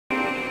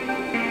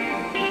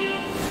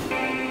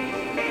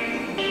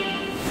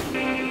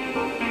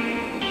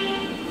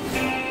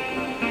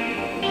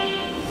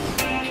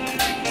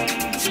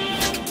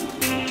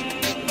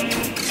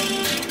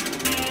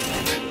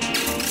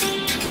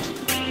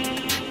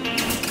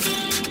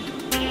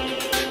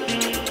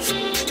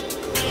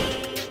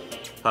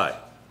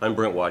I'm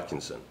Brent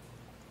Watkinson.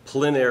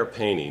 Plein air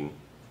painting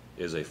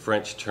is a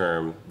French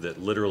term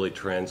that literally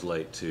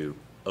translates to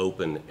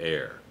open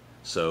air.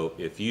 So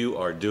if you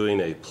are doing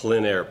a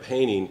plein air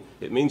painting,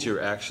 it means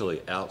you're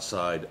actually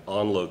outside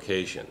on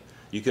location.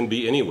 You can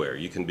be anywhere.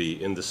 You can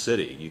be in the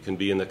city, you can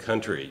be in the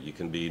country, you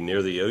can be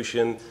near the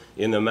ocean,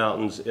 in the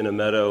mountains, in a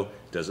meadow.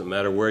 Doesn't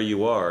matter where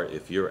you are.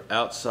 If you're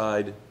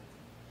outside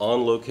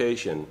on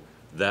location,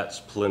 that's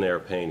plein air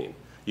painting.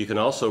 You can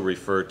also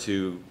refer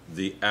to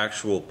the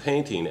actual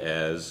painting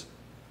as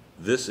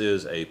this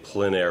is a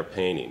plein air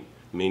painting,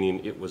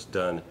 meaning it was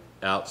done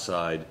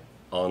outside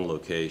on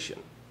location.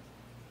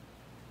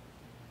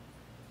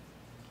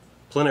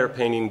 Plein air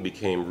painting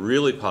became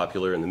really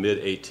popular in the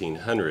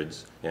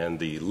mid-1800s and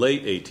the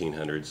late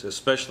 1800s,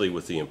 especially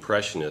with the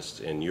Impressionists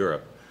in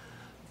Europe,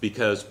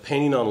 because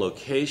painting on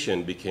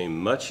location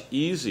became much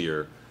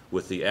easier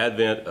with the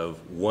advent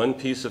of one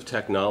piece of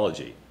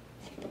technology.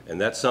 And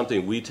that's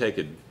something we take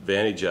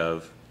advantage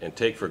of and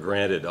take for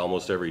granted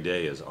almost every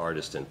day as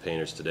artists and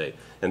painters today.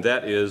 And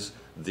that is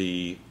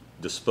the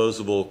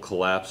disposable,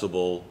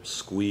 collapsible,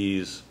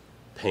 squeeze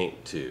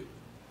paint tube.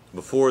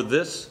 Before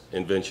this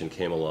invention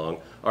came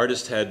along,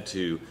 artists had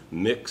to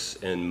mix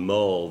and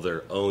mull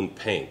their own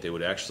paint. They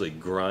would actually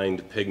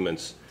grind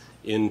pigments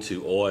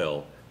into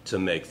oil to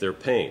make their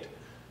paint.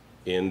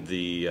 In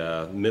the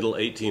middle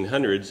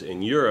 1800s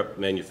in Europe,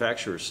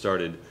 manufacturers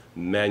started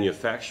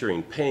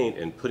manufacturing paint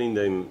and putting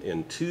them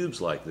in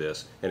tubes like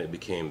this, and it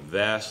became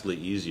vastly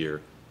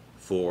easier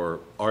for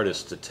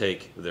artists to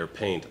take their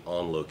paint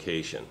on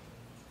location.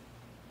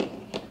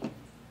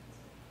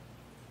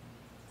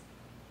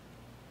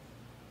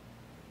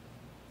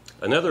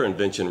 Another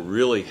invention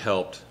really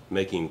helped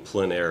making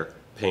plein air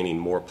painting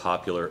more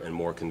popular and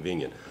more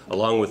convenient.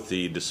 Along with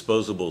the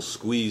disposable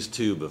squeeze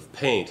tube of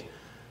paint,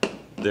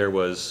 there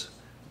was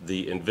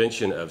the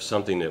invention of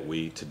something that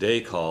we today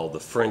call the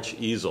French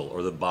easel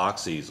or the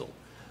box easel.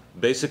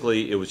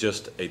 Basically, it was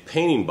just a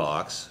painting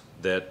box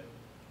that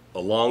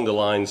along the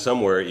line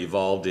somewhere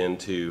evolved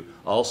into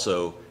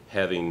also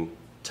having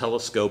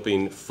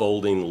telescoping,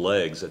 folding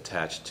legs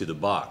attached to the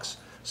box.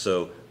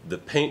 So the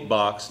paint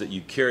box that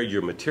you carried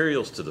your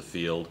materials to the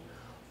field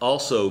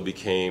also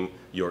became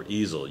your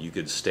easel. You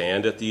could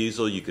stand at the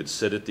easel, you could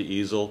sit at the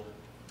easel.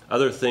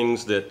 Other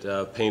things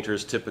that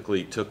painters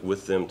typically took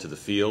with them to the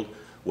field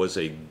was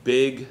a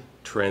big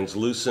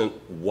translucent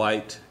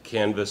white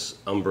canvas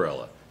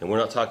umbrella. And we're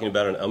not talking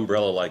about an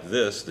umbrella like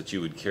this that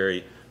you would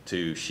carry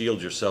to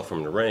shield yourself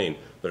from the rain,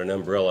 but an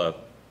umbrella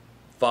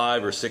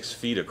 5 or 6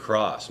 feet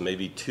across,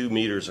 maybe 2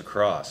 meters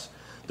across,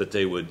 that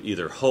they would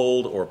either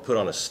hold or put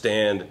on a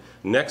stand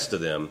next to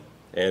them,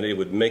 and it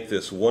would make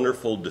this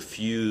wonderful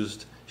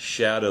diffused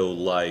shadow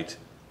light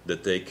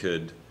that they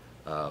could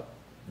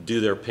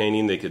do their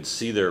painting. They could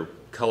see their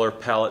color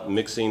palette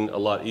mixing a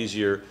lot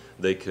easier.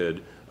 They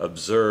could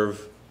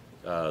observe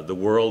the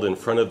world in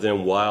front of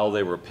them while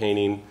they were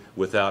painting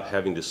without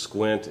having to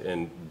squint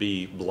and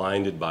be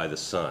blinded by the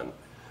sun.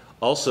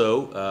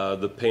 Also,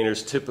 the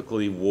painters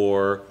typically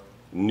wore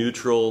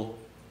neutral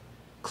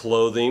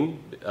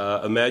clothing.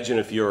 Imagine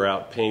if you were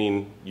out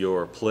painting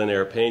your plein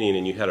air painting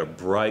and you had a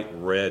bright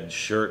red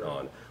shirt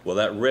on. Well,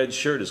 that red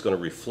shirt is going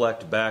to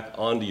reflect back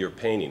onto your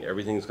painting.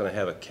 Everything's going to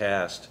have a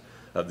cast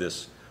of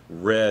this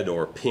red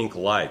or pink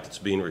light that's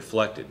being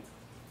reflected.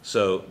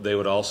 So they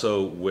would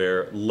also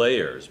wear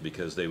layers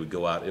because they would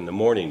go out in the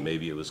morning.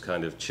 Maybe it was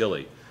kind of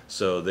chilly.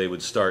 So they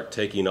would start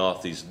taking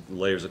off these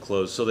layers of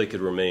clothes so they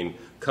could remain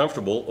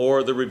comfortable,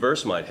 or the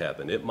reverse might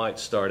happen. It might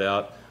start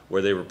out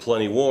where they were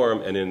plenty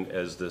warm, and then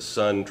as the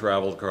sun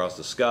traveled across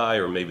the sky,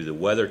 or maybe the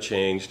weather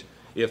changed,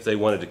 if they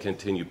wanted to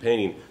continue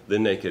painting,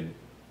 then they could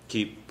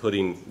keep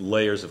putting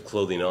layers of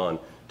clothing on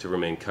to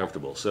remain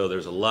comfortable. So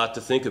there's a lot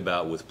to think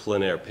about with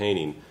plein air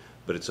painting,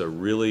 but it's a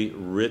really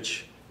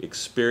rich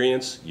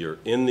experience. You're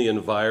in the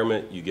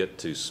environment, you get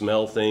to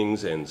smell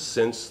things and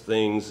sense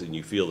things, and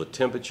you feel the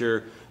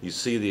temperature, you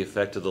see the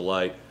effect of the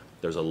light.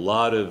 There's a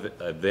lot of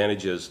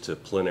advantages to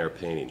plein air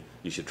painting.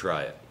 You should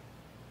try it.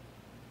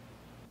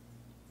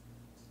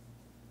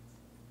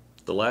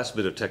 The last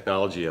bit of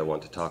technology I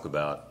want to talk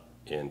about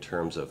in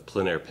terms of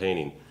plein air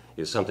painting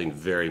is something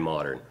very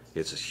modern.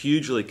 It's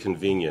hugely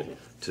convenient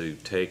to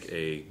take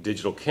a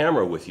digital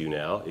camera with you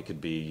now. It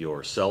could be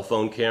your cell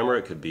phone camera,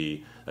 it could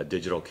be a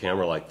digital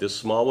camera like this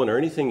small one, or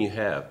anything you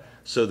have,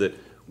 so that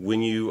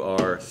when you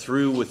are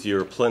through with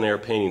your plein air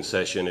painting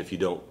session, if you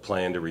don't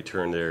plan to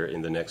return there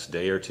in the next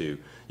day or two,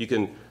 you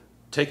can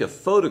take a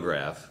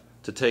photograph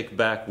to take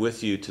back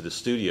with you to the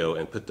studio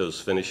and put those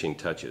finishing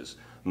touches.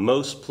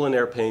 Most plein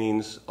air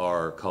paintings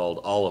are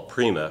called alla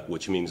prima,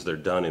 which means they're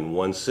done in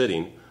one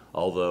sitting,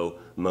 although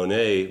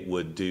Monet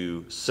would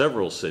do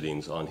several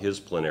sittings on his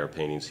plein air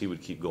paintings. He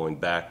would keep going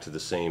back to the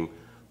same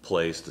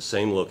place, the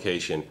same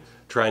location,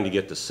 trying to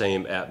get the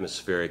same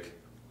atmospheric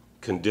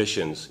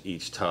conditions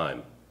each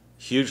time.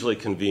 Hugely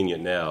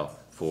convenient now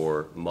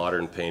for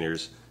modern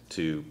painters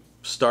to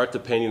start the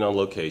painting on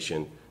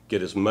location,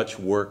 get as much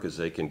work as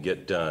they can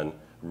get done,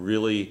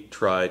 really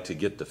try to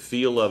get the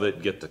feel of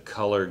it, get the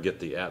color, get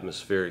the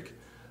atmospheric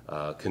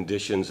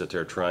conditions that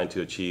they're trying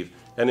to achieve.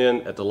 And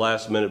then at the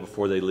last minute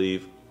before they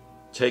leave,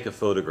 take a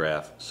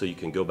photograph so you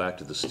can go back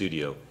to the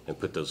studio and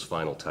put those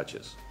final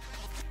touches.